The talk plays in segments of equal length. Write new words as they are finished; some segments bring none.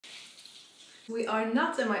We are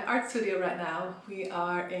not in my art studio right now. We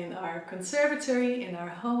are in our conservatory, in our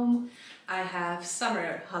home. I have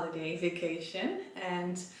summer holiday vacation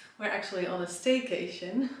and we're actually on a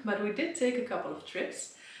staycation, but we did take a couple of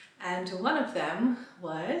trips and one of them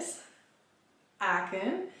was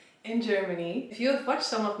Aachen in Germany. If you have watched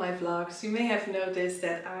some of my vlogs, you may have noticed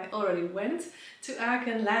that I already went to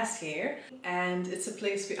Aachen last year, and it's a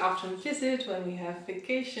place we often visit when we have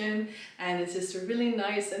vacation, and it's just a really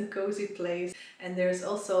nice and cozy place. And there's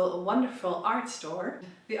also a wonderful art store.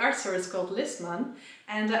 The art store is called Listmann,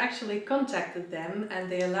 and I actually contacted them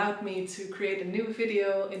and they allowed me to create a new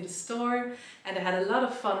video in the store, and I had a lot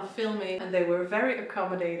of fun filming, and they were very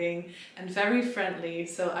accommodating and very friendly,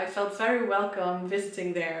 so I felt very welcome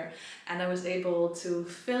visiting there, and I was able to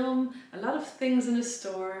film a lot of things in the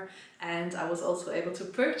store, and I was also able to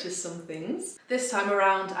purchase some things. This time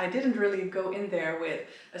around I didn't really go in there with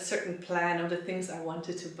a certain plan of the things I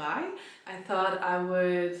wanted to buy. I thought I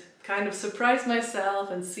would kind of surprise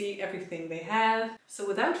myself and see everything they have. So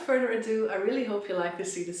without further ado, I really hope you like to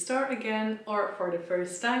see the store again or for the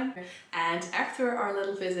first time. And after our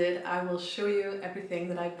little visit, I will show you everything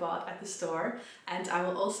that I bought at the store, and I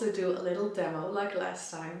will also do a little demo like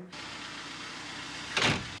last time.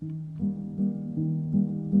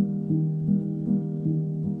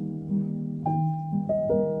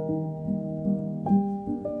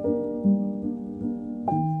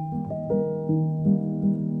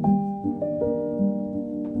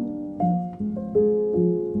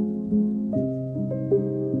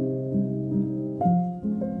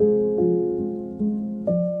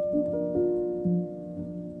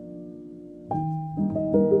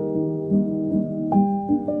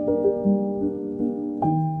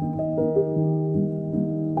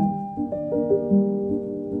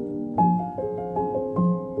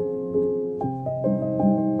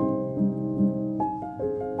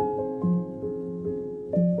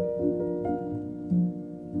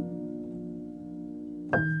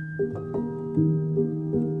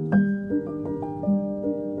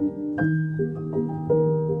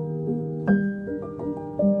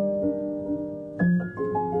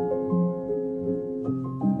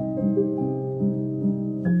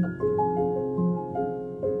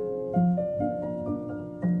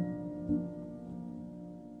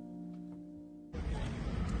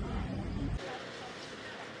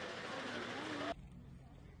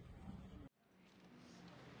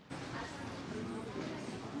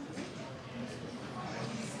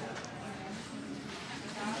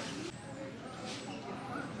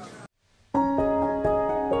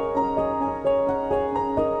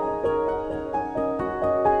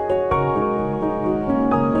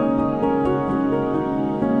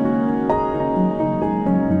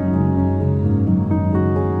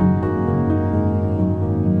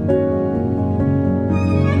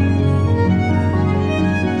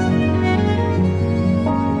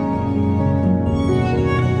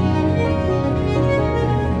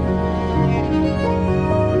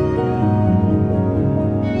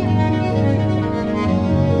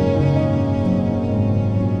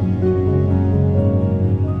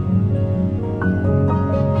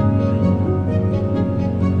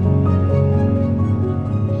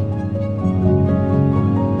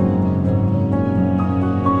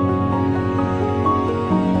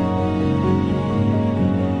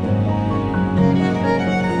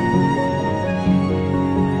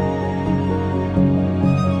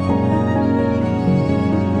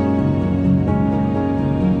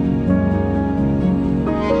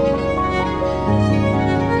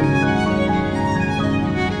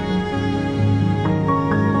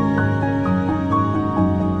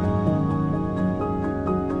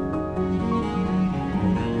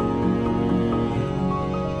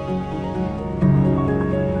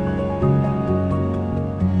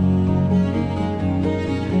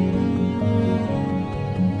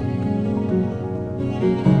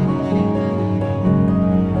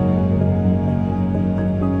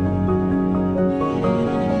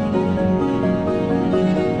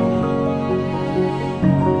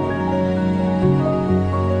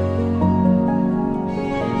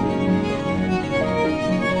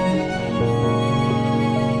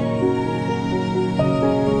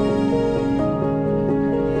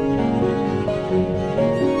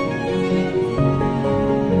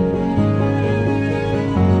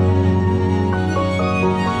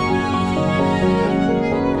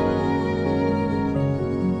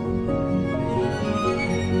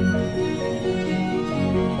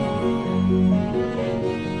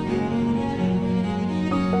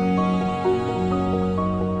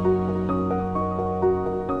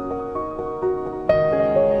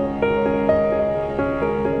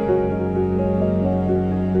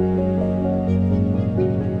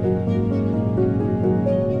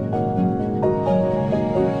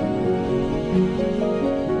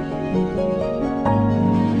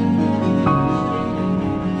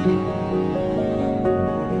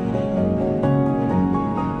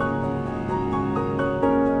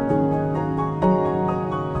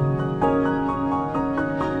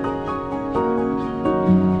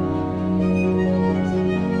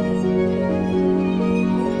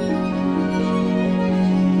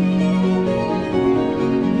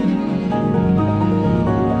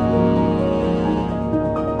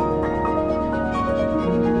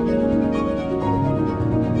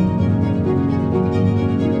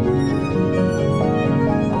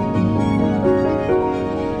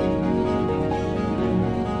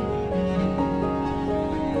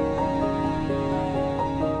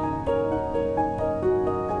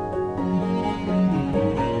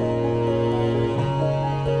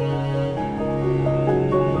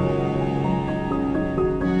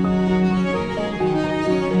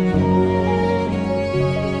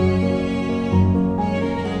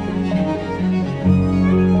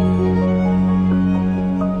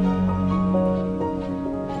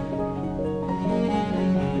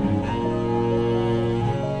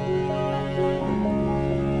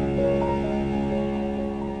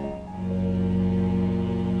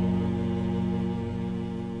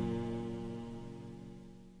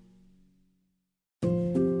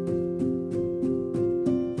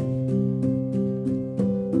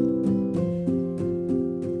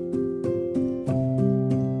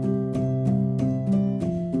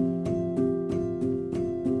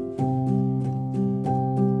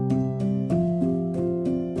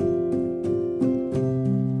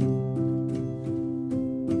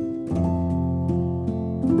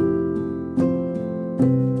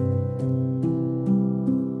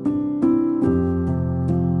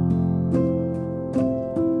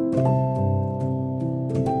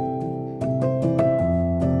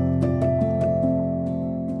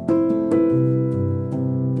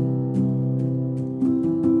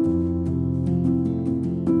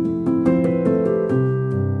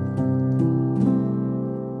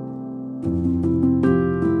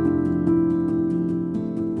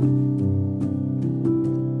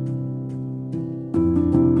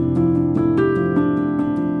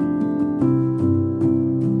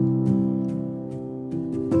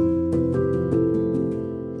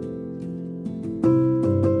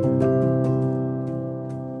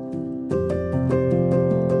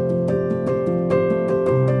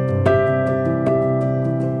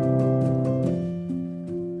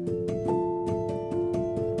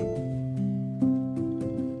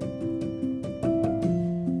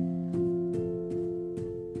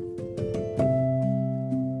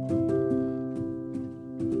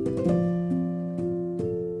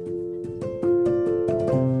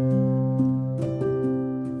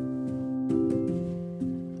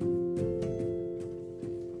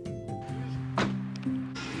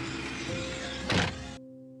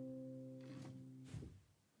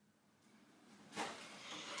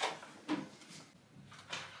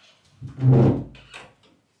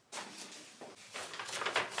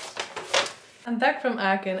 I'm back from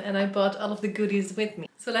Aachen and I bought all of the goodies with me.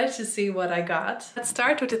 So let's just see what I got. Let's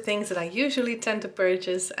start with the things that I usually tend to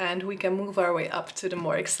purchase and we can move our way up to the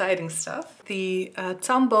more exciting stuff. The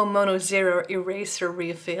Tombow Mono Zero eraser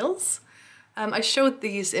refills. I showed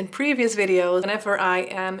these in previous videos. Whenever I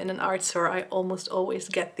am in an art store, I almost always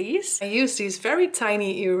get these. I use these very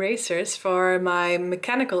tiny erasers for my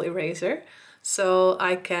mechanical eraser. So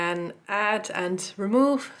I can add and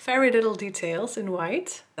remove very little details in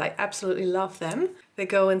white. I absolutely love them. They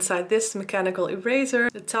go inside this mechanical eraser,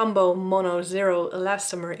 the Tombow Mono Zero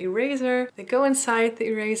Elastomer eraser. They go inside the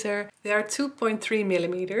eraser. They are 2.3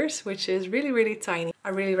 millimeters, which is really tiny. I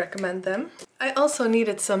really recommend them. I also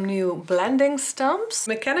needed some new blending stumps.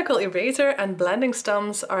 Mechanical eraser and blending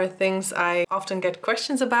stumps are things I often get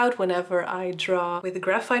questions about whenever I draw with a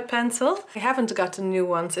graphite pencil. I haven't gotten new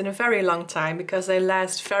ones in a very long time because they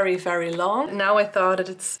last very long. Now I thought that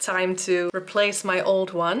it's time to replace my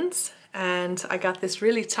old ones. And I got this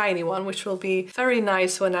really tiny one, which will be very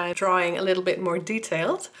nice when I'm drawing a little bit more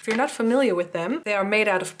detailed. If you're not familiar with them, they are made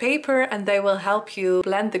out of paper and they will help you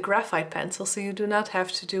blend the graphite pencil, so you do not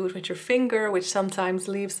have to do it with your finger, which sometimes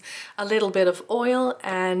leaves a little bit of oil.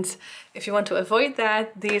 And if you want to avoid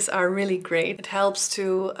that, these are really great. It helps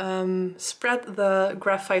to spread the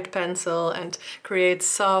graphite pencil and create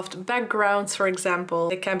soft backgrounds, for example.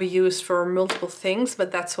 They can be used for multiple things,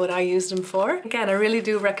 but that's what I use them for. Again, I really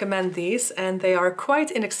do recommend these and they are quite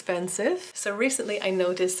inexpensive. So recently I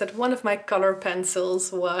noticed that one of my color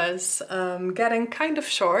pencils was getting kind of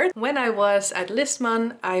short. When I was at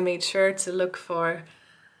Listmann, I made sure to look for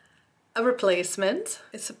a replacement.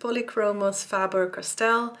 It's a Polychromos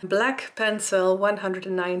Faber-Castell black pencil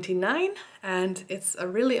 199 and it's a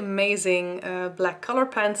really amazing black color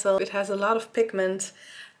pencil. It has a lot of pigment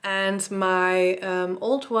and my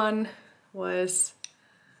old one was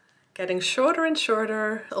getting shorter and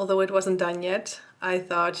shorter, although it wasn't done yet. I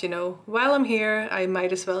thought, you know, while I'm here, I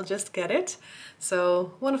might as well just get it.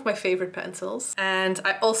 So one of my favorite pencils. And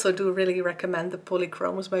I also do really recommend the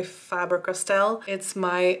Polychromos by Faber-Castell. It's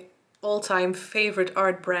my all-time favorite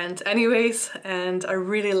art brand anyways, and I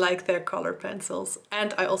really like their color pencils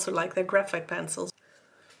and I also like their graphite pencils.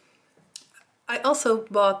 I also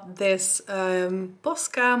bought this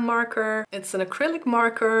Posca marker. It's an acrylic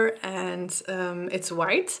marker and it's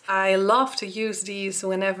white. I love to use these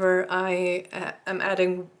whenever I am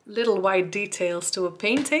adding little white details to a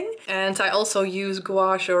painting. And I also use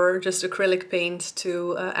gouache or just acrylic paint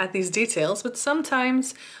to add these details. But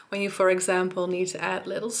sometimes when you, for example, need to add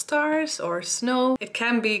little stars or snow, it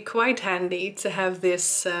can be quite handy to have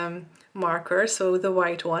this marker, so the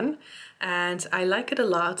white one. And I like it a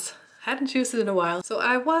lot. Hadn't used it in a while, so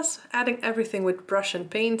I was adding everything with brush and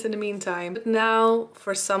paint in the meantime. But now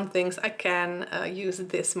for some things I can use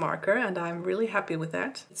this marker and I'm really happy with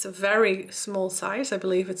that. It's a very small size. I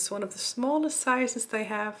believe it's one of the smallest sizes they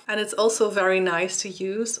have. And it's also very nice to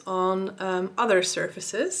use on other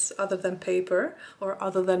surfaces other than paper or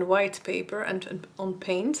other than white paper and on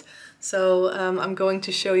paint. So I'm going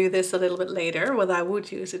to show you this a little bit later, what I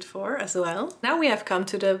would use it for as well. Now we have come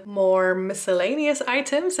to the more miscellaneous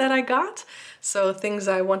items that I got. So things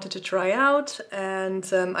I wanted to try out and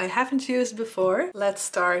I haven't used before. Let's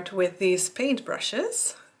start with these paint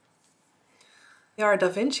brushes. They are Da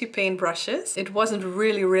Vinci paint brushes. It wasn't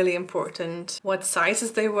really important what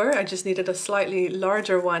sizes they were. I just needed a slightly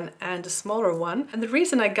larger one and a smaller one. And the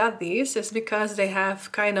reason I got these is because they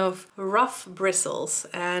have kind of rough bristles.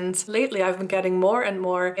 And lately I've been getting more and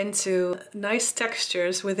more into nice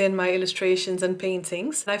textures within my illustrations and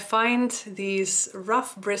paintings. I find these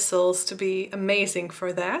rough bristles to be amazing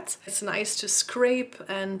for that. It's nice to scrape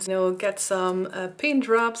and, you know, get some paint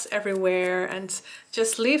drops everywhere and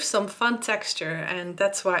just leave some fun texture, and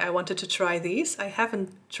that's why I wanted to try these. I haven't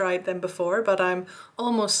tried them before, but I'm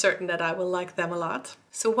almost certain that I will like them a lot.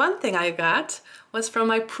 So one thing I got was from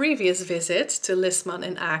my previous visit to Listmann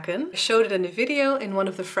in Aachen. I showed it in a video in one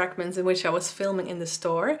of the fragments in which I was filming in the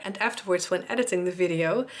store, and afterwards when editing the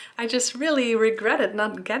video I just really regretted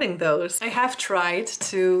not getting those. I have tried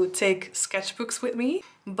to take sketchbooks with me,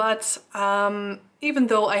 but even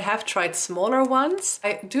though I have tried smaller ones,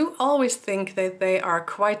 I do always think that they are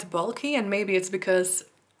quite bulky, and maybe it's because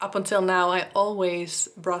up until now I always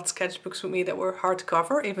brought sketchbooks with me that were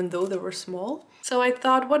hardcover, even though they were small. So I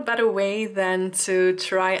thought, what better way than to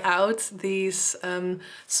try out these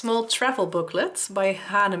small travel booklets by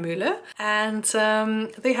Hahnemuhle. And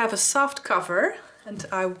they have a soft cover, and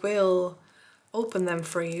I will open them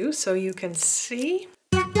for you so you can see.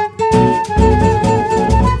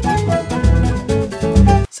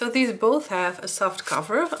 So these both have a soft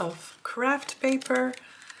cover of craft paper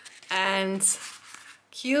and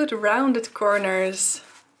cute rounded corners.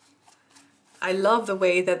 I love the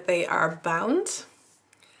way that they are bound,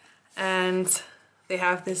 and they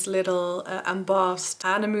have this little embossed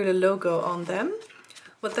Hahnemuhle logo on them.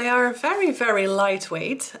 But they are very, very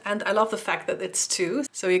lightweight, and I love the fact that it's two.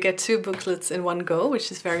 So you get two booklets in one go,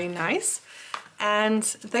 which is very nice. And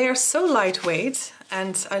they are so lightweight,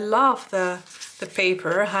 and I love the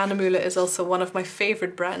paper. Hahnemuhle is also one of my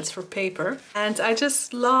favorite brands for paper. And I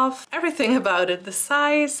just love everything about it. The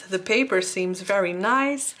size, the paper seems very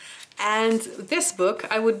nice. And this book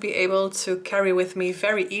I would be able to carry with me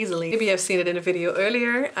very easily. Maybe you've seen it in a video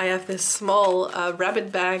earlier. I have this small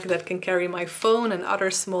rabbit bag that can carry my phone and other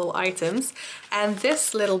small items. And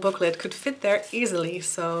this little booklet could fit there easily.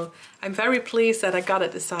 So I'm very pleased that I got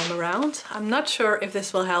it this time around. I'm not sure if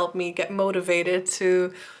this will help me get motivated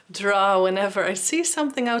to draw whenever I see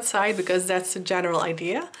something outside, because that's the general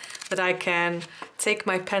idea. That I can take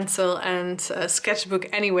my pencil and sketchbook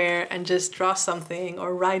anywhere and just draw something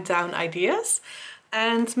or write down ideas.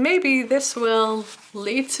 And maybe this will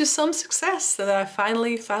lead to some success, that I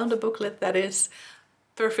finally found a booklet that is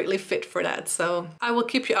perfectly fit for that. So I will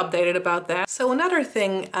keep you updated about that. So another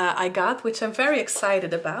thing I got, which I'm very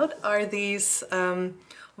excited about, are these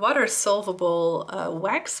water-solvable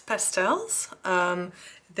wax pastels.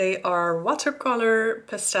 They are watercolor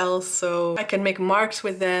pastels, so I can make marks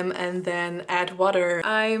with them and then add water.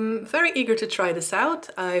 I'm very eager to try this out.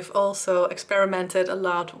 I've also experimented a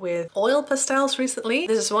lot with oil pastels recently.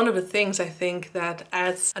 This is one of the things I think that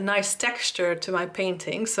adds a nice texture to my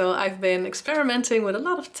painting. So I've been experimenting with a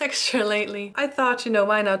lot of texture lately. I thought, you know,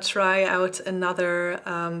 why not try out another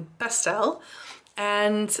pastel?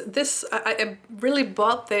 And this, I really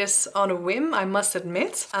bought this on a whim, I must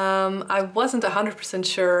admit. I wasn't 100%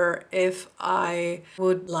 sure if I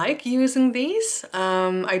would like using these.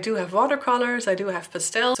 I do have watercolors, I do have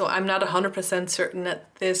pastels, so I'm not 100% certain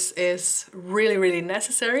that this is really, really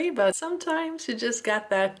necessary, but sometimes you just get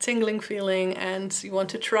that tingling feeling and you want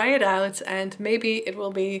to try it out, and maybe it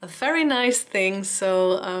will be a very nice thing.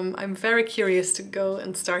 So I'm very curious to go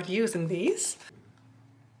and start using these.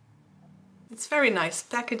 It's very nice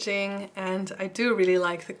packaging, and I do really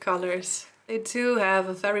like the colors. They do have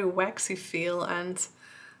a very waxy feel, and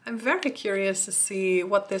I'm very curious to see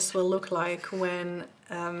what this will look like when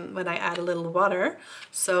I add a little water.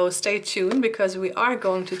 So stay tuned, because we are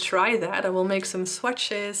going to try that. I will make some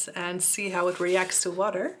swatches and see how it reacts to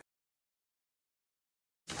water.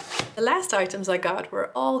 The last items I got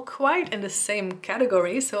were all quite in the same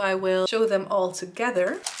category, so I will show them all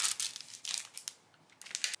together.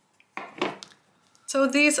 So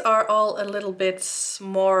these are all a little bit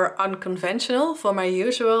more unconventional for my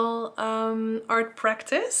usual art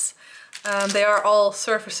practice. They are all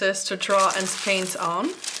surfaces to draw and paint on.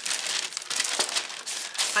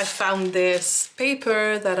 I found this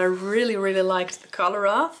paper that I really, really liked the color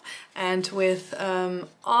of, and with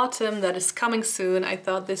autumn that is coming soon, I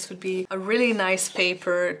thought this would be a really nice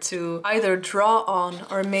paper to either draw on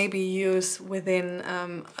or maybe use within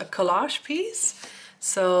a collage piece.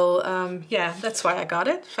 So yeah, that's why I got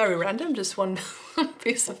it. Very random, just one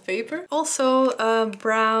piece of paper. Also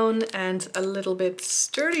brown and a little bit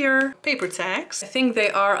sturdier paper tags. I think they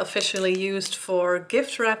are officially used for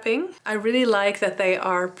gift wrapping. I really like that they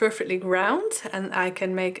are perfectly round and I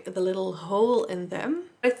can make the little hole in them.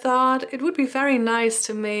 I thought it would be very nice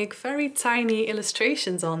to make very tiny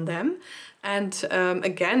illustrations on them. And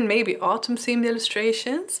again, maybe autumn themed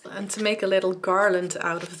illustrations, and to make a little garland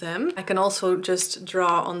out of them. I can also just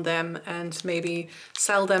draw on them and maybe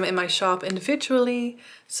sell them in my shop individually.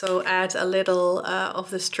 So add a little of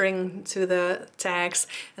the string to the tags,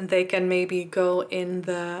 and they can maybe go in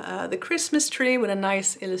the Christmas tree with a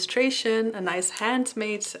nice illustration, a nice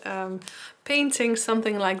handmade painting,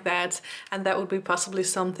 something like that, and that would be possibly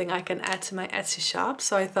something I can add to my Etsy shop.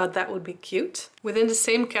 So I thought that would be cute. Within the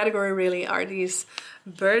same category really are these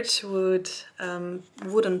birchwood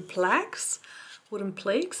wooden plaques.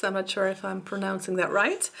 I'm not sure if I'm pronouncing that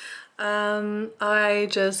right. I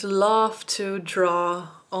just love to draw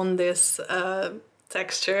on this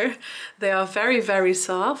texture. They are very, very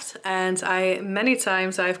soft, and many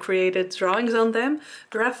times I've created drawings on them,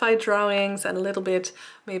 graphite drawings, and a little bit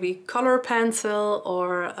maybe color pencil,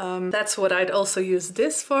 or that's what I'd also use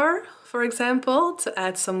this for example, to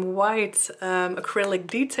add some white acrylic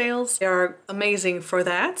details. They are amazing for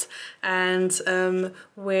that. And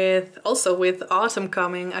with autumn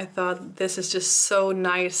coming, I thought this is just so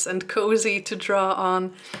nice and cozy to draw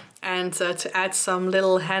on, and to add some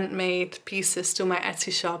little handmade pieces to my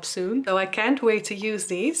Etsy shop soon. So I can't wait to use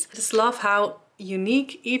these. I just love how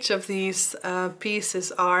unique each of these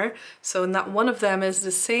pieces are. So not one of them is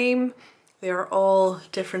the same. They are all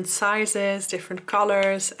different sizes, different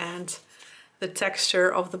colors, and the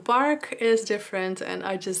texture of the bark is different, and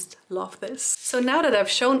I just love this. So now that I've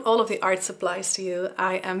shown all of the art supplies to you,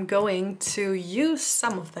 I am going to use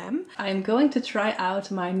some of them. I'm going to try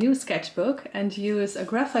out my new sketchbook and use a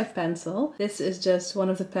graphite pencil. This is just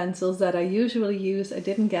one of the pencils that I usually use. I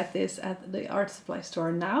didn't get this at the art supply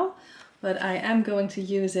store now, but I am going to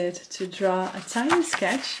use it to draw a tiny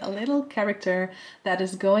sketch, a little character that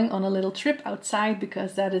is going on a little trip outside,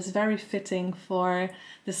 because that is very fitting for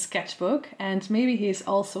the sketchbook, and maybe he's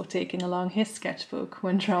also taking along his sketchbook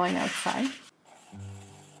when drawing outside.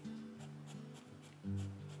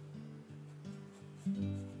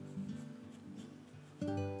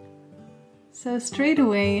 So straight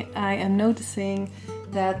away I am noticing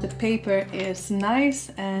that the paper is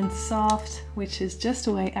nice and soft, which is just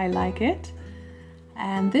the way I like it.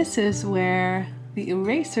 And this is where the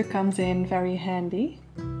eraser comes in very handy.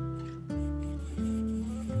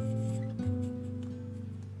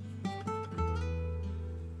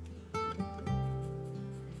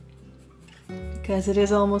 Because it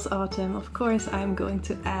is almost autumn, of course I'm going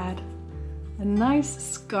to add a nice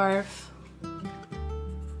scarf.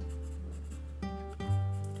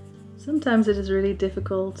 Sometimes it is really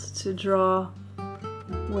difficult to draw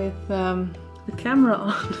with the camera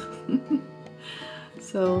on.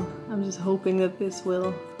 So I'm just hoping that this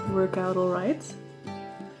will work out all right.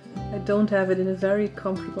 I don't have it in a very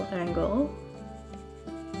comfortable angle,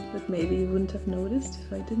 but maybe you wouldn't have noticed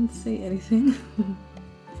if I didn't say anything.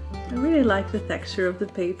 I really like the texture of the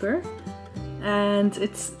paper, and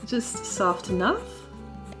it's just soft enough.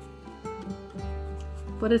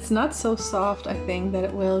 But it's not so soft, I think, that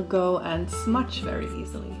it will go and smudge very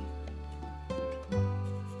easily.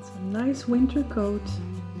 It's a nice winter coat.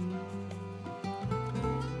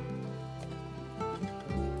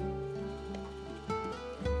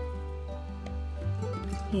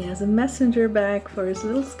 He has a messenger bag for his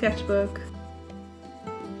little sketchbook.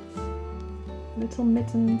 Little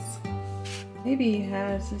mittens. Maybe he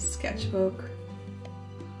has his sketchbook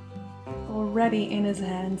already in his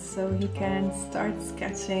hands, so he can start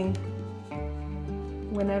sketching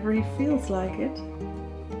whenever he feels like it.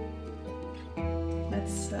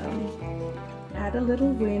 Let's add a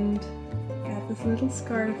little wind, add this little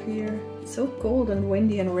scarf here. It's so cold and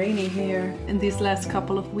windy and rainy here in these last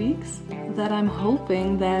couple of weeks that I'm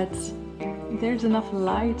hoping that there's enough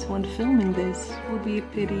light when filming this. It would be a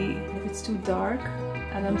pity if it's too dark,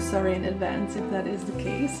 and I'm sorry in advance if that is the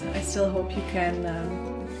case. I still hope you can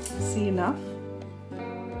see enough.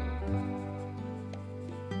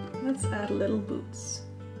 Let's add little boots.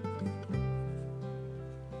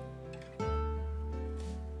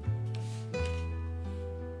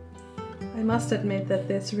 I must admit that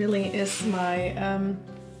this really is my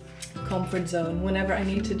comfort zone. Whenever I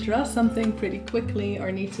need to draw something pretty quickly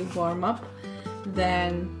or need to warm up,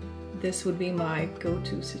 then this would be my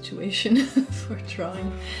go-to situation for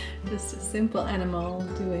drawing. Just a simple animal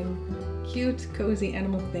doing cute, cozy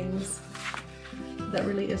animal things. That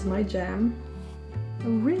really is my jam. I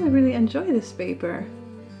really enjoy this paper.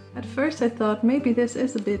 At first I thought maybe this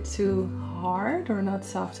is a bit too hard or not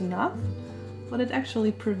soft enough, but it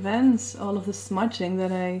actually prevents all of the smudging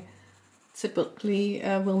that I typically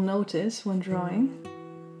will notice when drawing.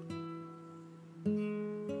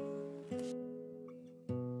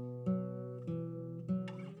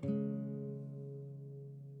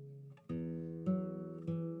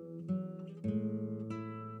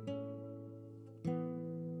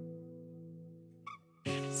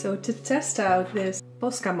 So to test out this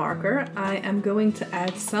Posca marker, I am going to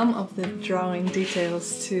add some of the drawing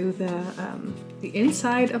details to the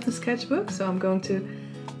inside of the sketchbook. So I'm going to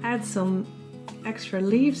add some extra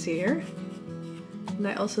leaves here. And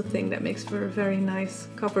I also think that makes for a very nice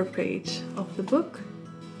cover page of the book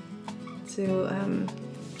to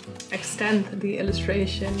extend the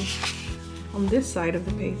illustration on this side of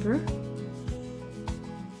the paper.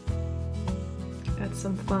 Add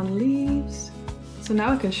some fun leaves. So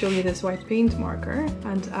now I can show you this white paint marker,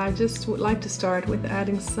 and I just would like to start with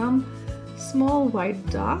adding some small white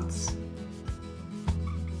dots.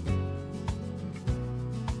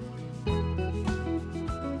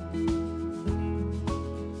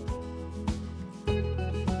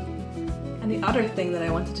 And the other thing that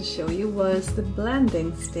I wanted to show you was the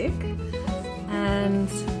blending stick, and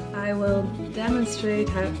I will demonstrate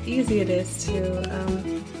how easy it is to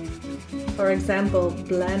for example,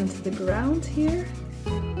 blend the ground here.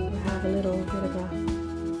 We have a little bit of a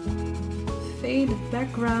faded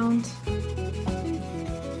background.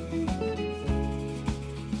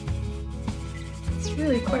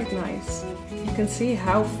 really quite nice. You can see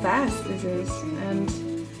how fast this is, and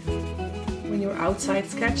when you're outside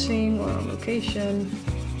sketching or on location,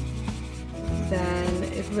 then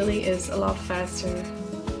it really is a lot faster,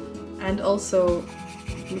 and also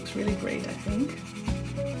it looks really great, I think.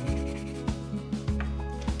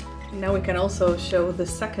 Now we can also show the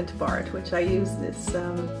second part, which I use this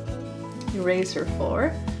eraser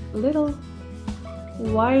for. Little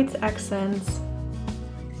white accents,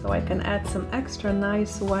 so I can add some extra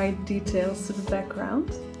nice white details to the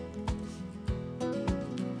background,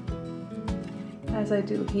 as I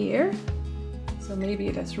do here. So maybe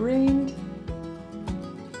it has rained,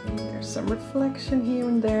 there's some reflection here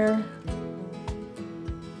and there,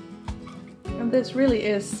 and this really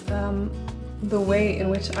is the way in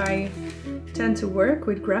which I tend to work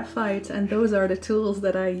with graphite, and those are the tools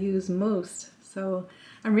that I use most. So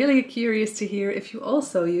I'm really curious to hear if you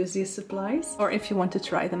also use these supplies or if you want to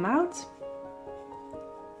try them out.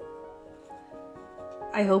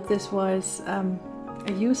 I hope this was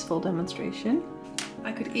a useful demonstration.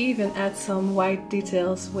 I could even add some white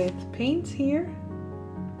details with paint here.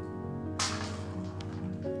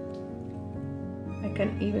 I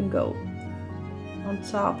can even go on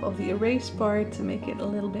top of the erase part to make it a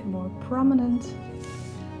little bit more prominent.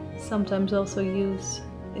 Sometimes also use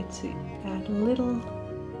it to add little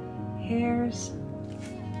hairs.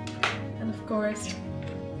 And of course,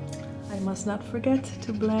 I must not forget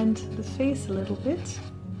to blend the face a little bit.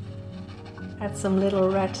 Add some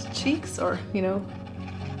little red cheeks, or, you know,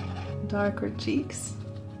 darker cheeks,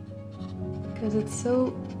 because it's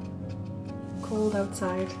so cold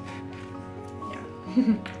outside.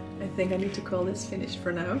 Yeah. I think I need to call this finished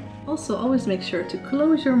for now. Also, always make sure to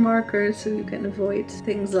close your markers so you can avoid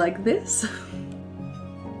things like this.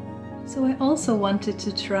 So I also wanted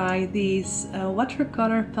to try these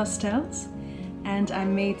watercolor pastels, and I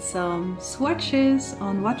made some swatches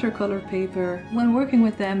on watercolor paper. When working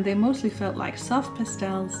with them, they mostly felt like soft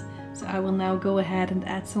pastels, so I will now go ahead and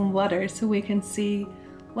add some water so we can see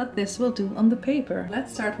what this will do on the paper.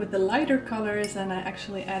 Let's start with the lighter colors, and I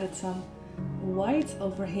actually added some white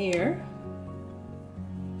over here,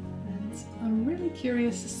 and I'm really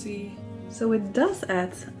curious to see. So it does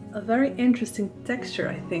add a very interesting texture,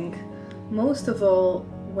 I think, most of all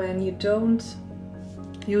when you don't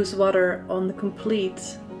use water on the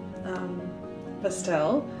complete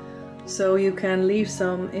pastel, so you can leave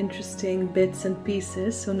some interesting bits and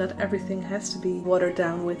pieces, so not everything has to be watered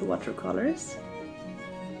down with watercolors.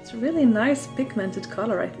 It's a really nice pigmented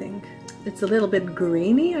color, I think. It's a little bit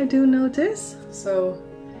grainy, I do notice, so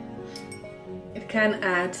it can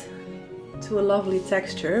add to a lovely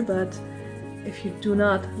texture, but if you do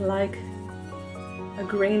not like a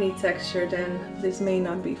grainy texture, then this may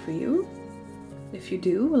not be for you. If you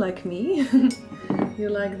do, like me, you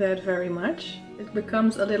like that very much. It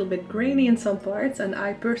becomes a little bit grainy in some parts, and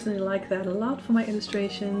I personally like that a lot for my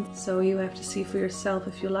illustrations, so you have to see for yourself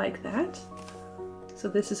if you like that. So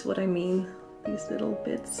this is what I mean, these little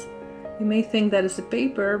bits. You may think that is the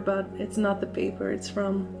paper, but it's not the paper, it's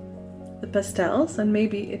from the pastels, and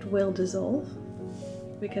maybe it will dissolve.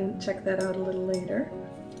 We can check that out a little later.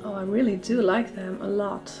 Oh, I really do like them a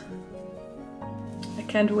lot. I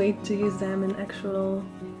can't wait to use them in actual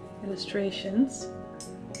illustrations.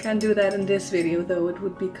 Can't do that in this video though, it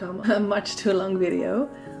would become a much too long video.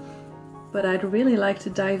 But I'd really like to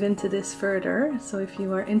dive into this further, so if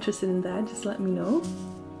you are interested in that, just let me know.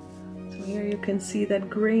 So here you can see that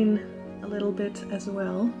grain a little bit as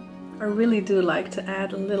well. I really do like to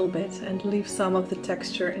add a little bit and leave some of the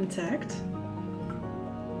texture intact.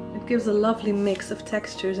 It gives a lovely mix of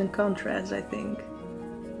textures and contrast, I think.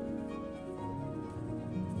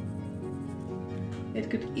 It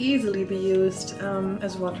could easily be used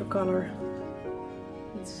as watercolor.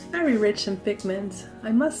 It's very rich in pigment.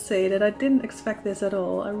 I must say that I didn't expect this at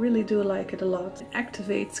all. I really do like it a lot. It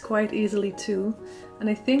activates quite easily too, and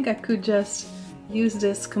I think I could just use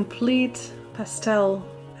this complete pastel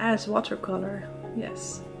as watercolor.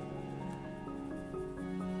 Yes.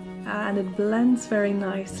 And it blends very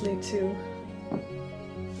nicely too.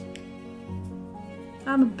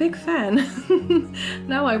 I'm a big fan.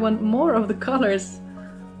 Now I want more of the colors.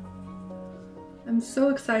 I'm so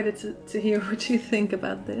excited to hear what you think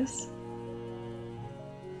about this.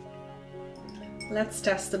 Let's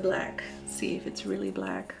test the black, see if it's really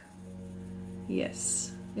black.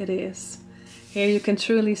 Yes, it is. Here you can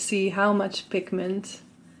truly see how much pigment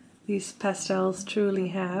these pastels truly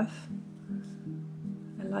have.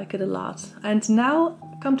 I like it a lot. And now,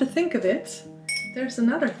 come to think of it, there's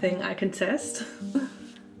another thing I can test.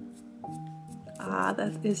 Ah,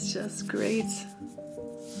 that is just great.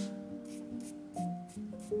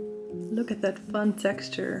 Look at that fun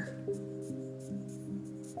texture.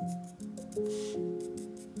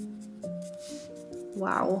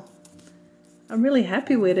 Wow, I'm really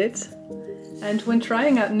happy with it. And when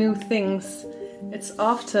trying out new things, it's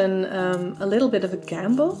often a little bit of a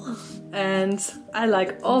gamble, and I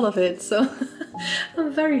like all of it, so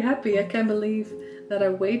I'm very happy. I can't believe that I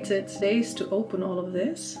waited days to open all of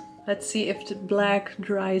this. Let's see if the black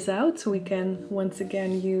dries out so we can once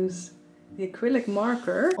again use the acrylic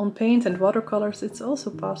marker. On paint and watercolors it's also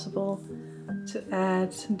possible to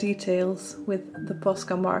add details with the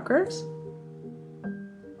Posca markers.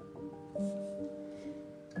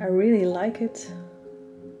 I really like it.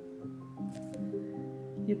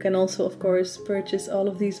 You can also, of course, purchase all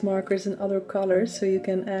of these markers in other colors, so you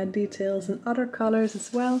can add details in other colors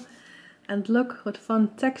as well. And look what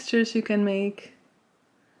fun textures you can make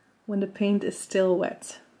when the paint is still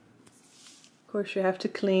wet. Of course, you have to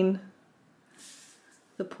clean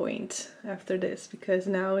the point after this, because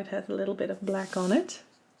now it has a little bit of black on it.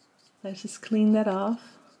 Let's just clean that off.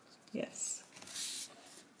 Yes.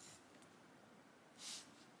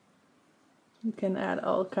 You can add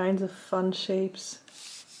all kinds of fun shapes.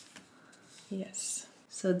 Yes.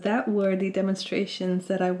 So that were the demonstrations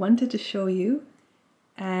that I wanted to show you.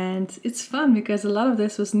 And it's fun because a lot of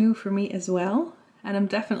this was new for me as well. And I'm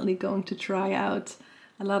definitely going to try out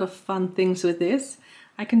a lot of fun things with this.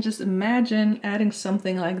 I can just imagine adding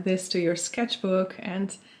something like this to your sketchbook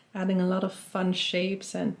and adding a lot of fun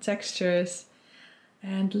shapes and textures.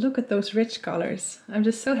 And look at those rich colors. I'm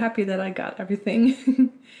just so happy that I got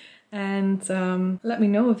everything. And let me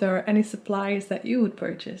know if there are any supplies that you would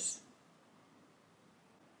purchase.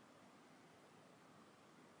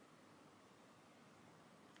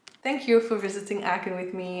 Thank you for visiting Aachen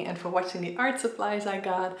with me and for watching the art supplies I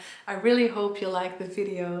got. I really hope you liked the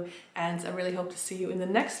video, and I really hope to see you in the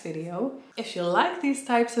next video. If you like these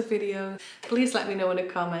types of videos, please let me know in the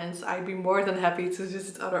comments. I'd be more than happy to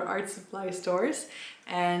visit other art supply stores,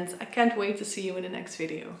 and I can't wait to see you in the next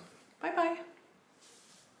video. Bye bye!